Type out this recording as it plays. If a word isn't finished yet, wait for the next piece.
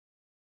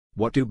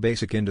What do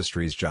basic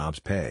industries jobs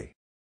pay?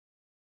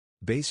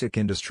 Basic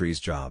industries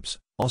jobs,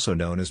 also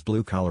known as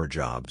blue-collar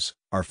jobs,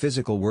 are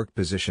physical work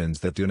positions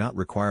that do not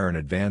require an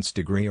advanced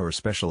degree or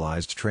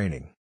specialized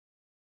training.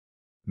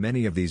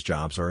 Many of these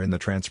jobs are in the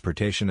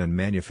transportation and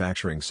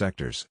manufacturing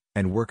sectors,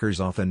 and workers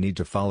often need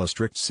to follow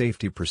strict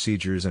safety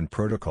procedures and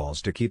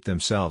protocols to keep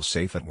themselves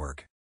safe at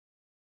work.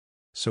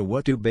 So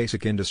what do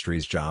basic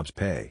industries jobs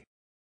pay?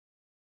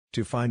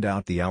 To find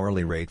out the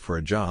hourly rate for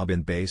a job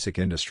in basic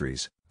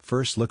industries,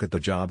 first look at the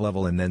job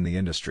level and then the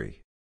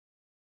industry.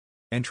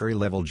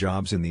 Entry-level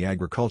jobs in the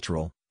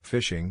agricultural,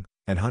 fishing,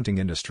 and hunting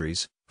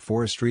industries,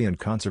 forestry and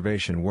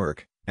conservation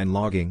work, and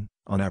logging,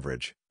 on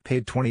average,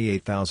 paid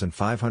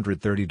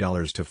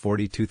 $28,530 to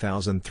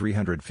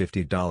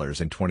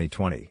 $42,350 in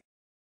 2020.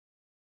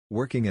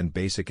 Working in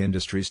basic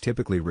industries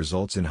typically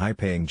results in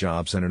high-paying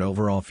jobs and an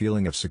overall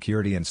feeling of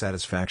security and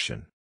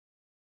satisfaction.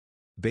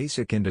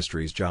 Basic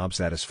industries job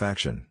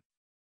satisfaction.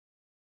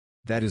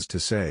 That is to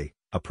say,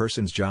 a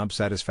person's job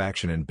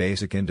satisfaction in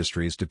basic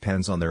industries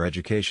depends on their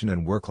education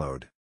and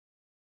workload.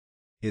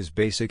 Is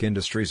basic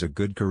industries a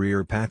good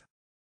career path?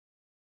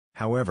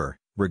 However,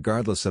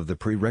 regardless of the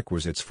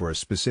prerequisites for a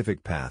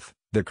specific path,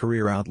 the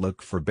career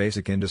outlook for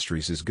basic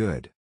industries is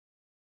good.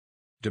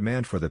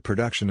 Demand for the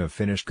production of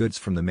finished goods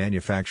from the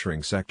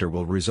manufacturing sector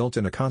will result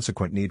in a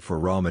consequent need for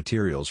raw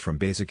materials from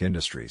basic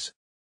industries.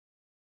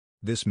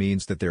 This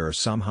means that there are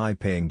some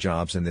high-paying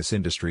jobs in this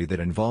industry that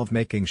involve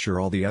making sure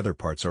all the other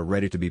parts are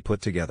ready to be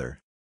put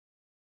together.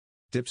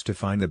 Tips to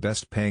find the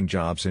best-paying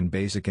jobs in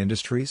basic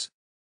industries?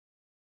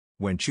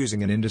 When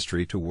choosing an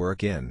industry to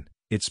work in,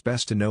 it's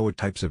best to know what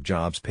types of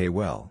jobs pay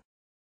well.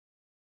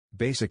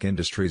 Basic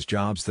industries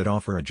jobs that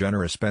offer a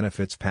generous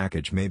benefits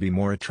package may be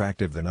more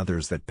attractive than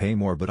others that pay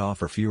more but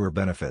offer fewer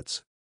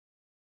benefits.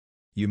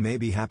 You may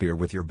be happier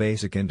with your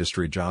basic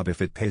industry job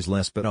if it pays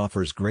less but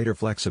offers greater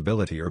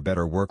flexibility or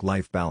better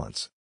work-life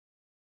balance.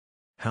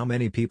 How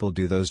many people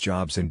do those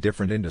jobs in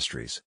different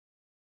industries?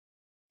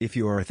 If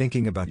you are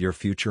thinking about your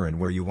future and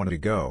where you want to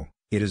go,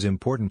 it is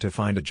important to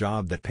find a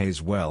job that pays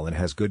well and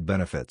has good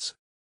benefits.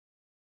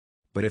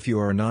 But if you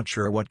are not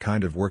sure what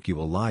kind of work you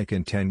will like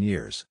in 10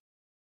 years,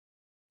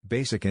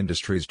 basic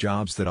industries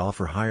jobs that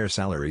offer higher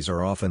salaries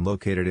are often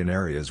located in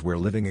areas where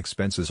living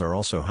expenses are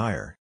also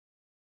higher.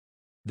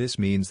 This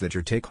means that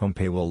your take-home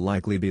pay will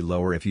likely be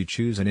lower if you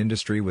choose an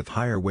industry with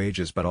higher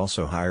wages but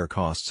also higher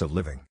costs of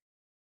living.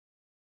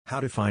 How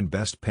to find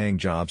best-paying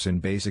jobs in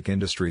basic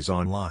industries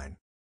online.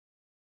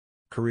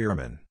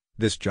 Careerman,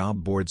 this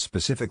job board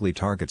specifically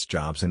targets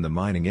jobs in the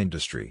mining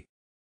industry.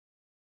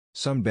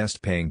 Some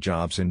best-paying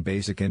jobs in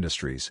basic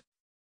industries.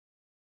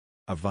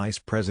 A vice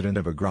president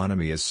of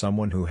agronomy is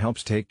someone who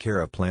helps take care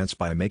of plants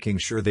by making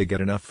sure they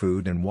get enough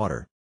food and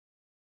water.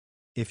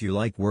 If you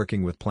like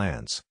working with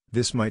plants,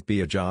 this might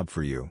be a job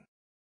for you.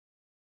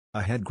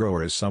 A head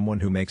grower is someone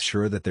who makes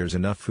sure that there's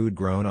enough food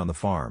grown on the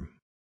farm.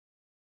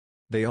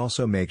 They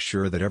also make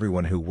sure that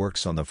everyone who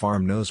works on the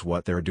farm knows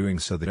what they're doing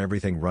so that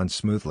everything runs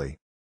smoothly.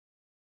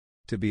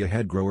 To be a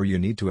head grower you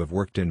need to have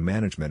worked in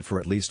management for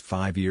at least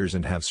 5 years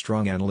and have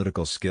strong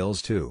analytical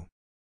skills too.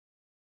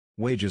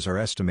 Wages are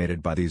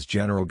estimated by these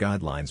general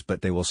guidelines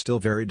but they will still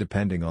vary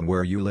depending on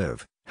where you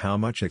live, how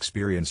much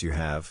experience you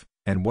have,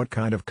 and what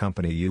kind of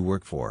company you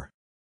work for.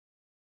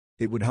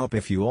 It would help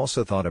if you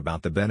also thought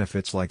about the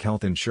benefits like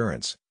health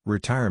insurance,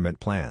 retirement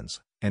plans,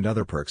 and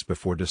other perks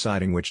before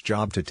deciding which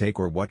job to take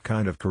or what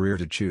kind of career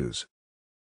to choose.